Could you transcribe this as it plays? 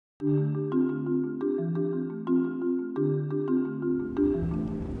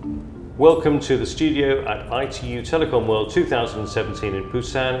Welcome to the studio at ITU Telecom World 2017 in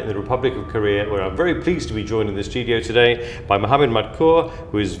Busan in the Republic of Korea, where I'm very pleased to be joined in the studio today by Mohamed Madkour,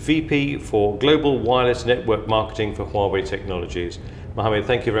 who is VP for Global Wireless Network Marketing for Huawei Technologies. Mohamed,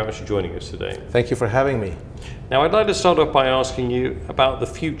 thank you very much for joining us today. Thank you for having me. Now, I'd like to start off by asking you about the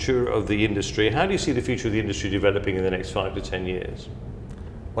future of the industry. How do you see the future of the industry developing in the next 5 to 10 years?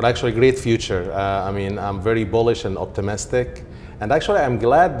 Well, actually, great future. I'm very bullish and optimistic. And actually, I'm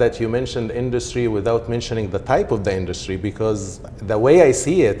glad that you mentioned industry without mentioning the type of the industry, because the way I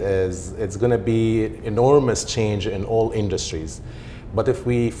see it is it's going to be enormous change in all industries. But if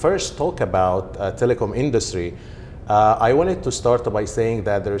we first talk about telecom industry, I wanted to start by saying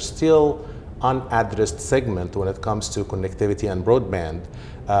that there's still unaddressed segment when it comes to connectivity and broadband.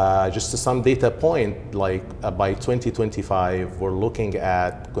 Just some data point, like by 2025, we're looking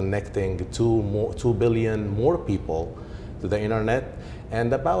at connecting 2 billion more people to the internet,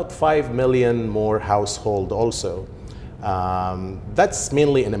 and about 5 million more households also. That's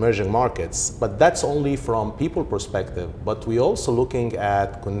mainly in emerging markets, but that's only from people perspective. But we're also looking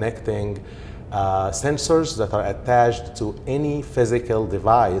at connecting sensors that are attached to any physical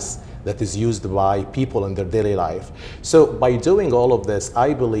device that is used by people in their daily life. So by doing all of this,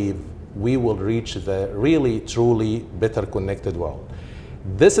 I believe we will reach the really, truly better connected world.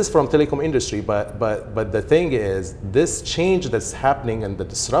 This is from telecom industry, but the thing is, this change that's happening and the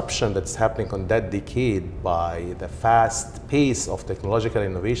disruption that's happening on that decade by the fast pace of technological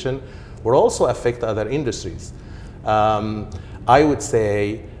innovation will also affect other industries. I would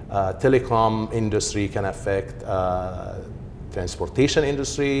say telecom industry can affect transportation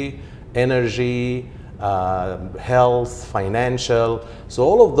industry, energy, health, financial. So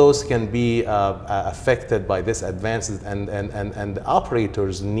all of those can be affected by this advances, and the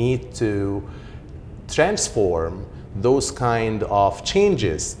operators need to transform those kind of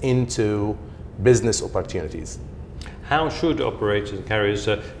changes into business opportunities. How should operators and carriers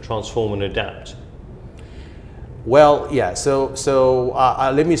transform and adapt? Well, yeah, so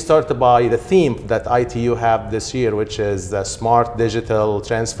let me start by the theme that ITU have this year, which is the smart digital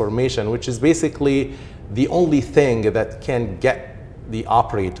transformation, which is basically the only thing that can get the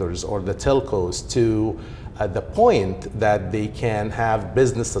operators or the telcos to the point that they can have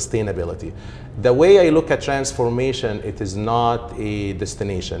business sustainability. The way I look at transformation, it is not a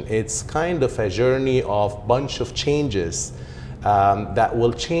destination. It's kind of a journey of bunch of changes that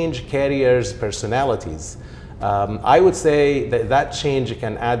will change carriers' personalities. I would say that that change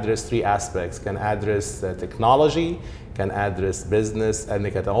can address three aspects: can address technology, can address business, and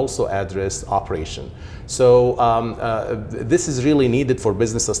it can also address operation. So this is really needed for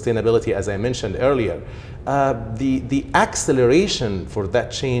business sustainability, as I mentioned earlier. The acceleration for that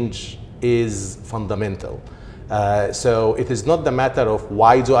change is fundamental. So it is not the matter of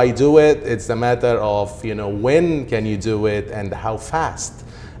why do I do it, it's the matter of when can you do it and how fast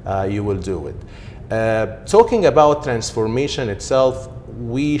you will do it. Talking about transformation itself,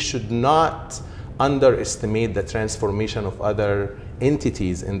 we should not underestimate the transformation of other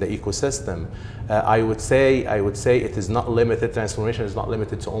entities in the ecosystem. I would say it is not limited. Transformation is not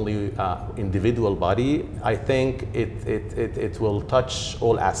limited to only individual body. I think it will touch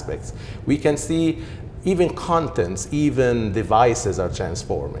all aspects. We can see even contents, even devices are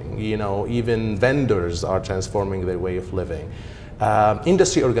transforming. Even vendors are transforming their way of living.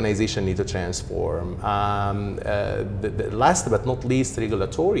 Industry organization need to transform. Last but not least,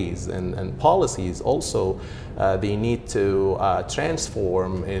 regulatories and policies also, they need to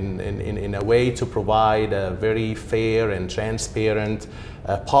transform in a way to provide a very fair and transparent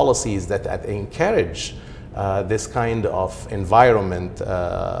policies that encourage this kind of environment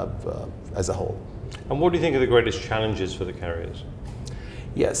as a whole. And what do you think are the greatest challenges for the carriers?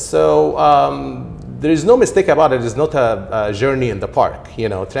 Yes, so there is no mistake about it. It's not a journey in the park.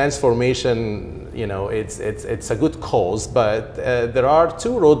 Transformation, it's a good cause, but there are two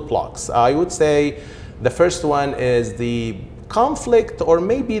roadblocks. I would say the first one is the conflict or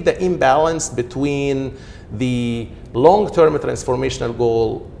maybe the imbalance between the long-term transformational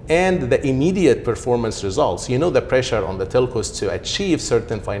goal and the immediate performance results. The pressure on the telcos to achieve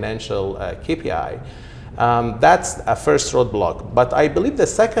certain financial KPI. That's a first roadblock. But I believe the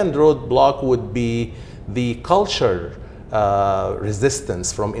second roadblock would be the culture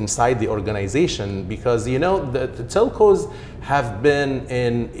resistance from inside the organization, because the telcos have been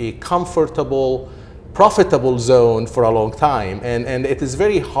in a comfortable, profitable zone for a long time, and it is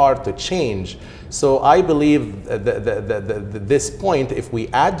very hard to change. So I believe this point, if we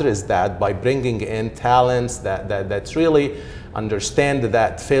address that by bringing in talents that really understand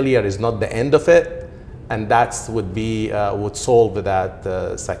that failure is not the end of it, and that would solve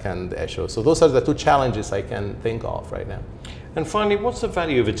that second issue. So those are the two challenges I can think of right now. And finally, what's the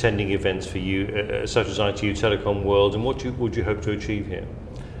value of attending events for you, such as ITU Telecom World, and what would you hope to achieve here?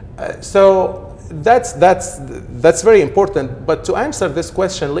 So that's very important. But to answer this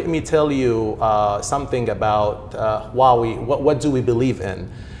question, let me tell you something about Huawei. What do we believe in?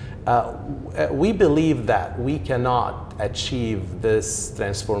 We believe that we cannot achieve this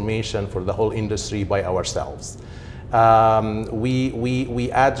transformation for the whole industry by ourselves.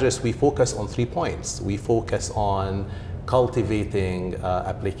 We focus on 3 points. We focus on cultivating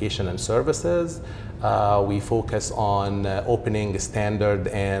application and services. We focus on opening a standard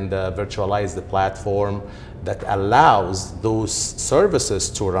and virtualize the platform that allows those services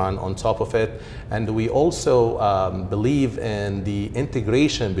to run on top of it. And we also believe in the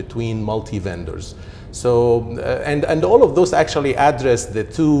integration between multi-vendors. So, and all of those actually address the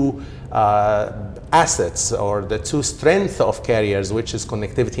two assets or the two strengths of carriers, which is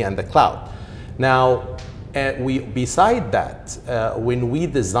connectivity and the cloud. Now, beside that, when we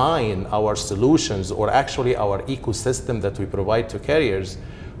design our solutions or actually our ecosystem that we provide to carriers,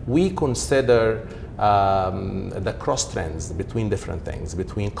 we consider the cross trends between different things,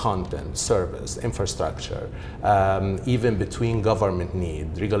 between content, service, infrastructure, even between government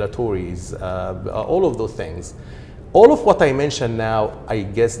need, regulatories, all of those things. All of what I mentioned now, I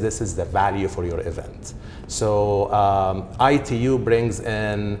guess this is the value for your event. So ITU brings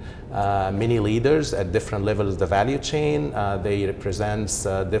in many leaders at different levels of the value chain. They represent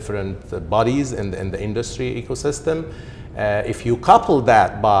different bodies in the industry ecosystem. If you couple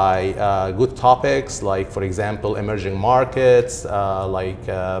that by good topics like, for example, emerging markets, like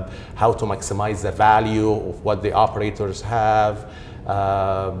how to maximize the value of what the operators have,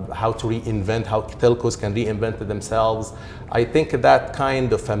 how to reinvent, how telcos can reinvent themselves, I think that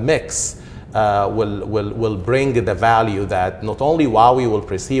kind of a mix will bring the value that not only Huawei will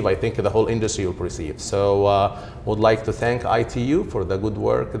perceive, I think the whole industry will perceive. So would like to thank ITU for the good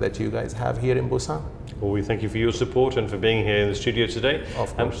work that you guys have here in Busan. Well, we thank you for your support and for being here in the studio today.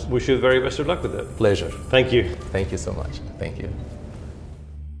 Of course. And wish you the very best of luck with it. Pleasure. Thank you. Thank you so much. Thank you.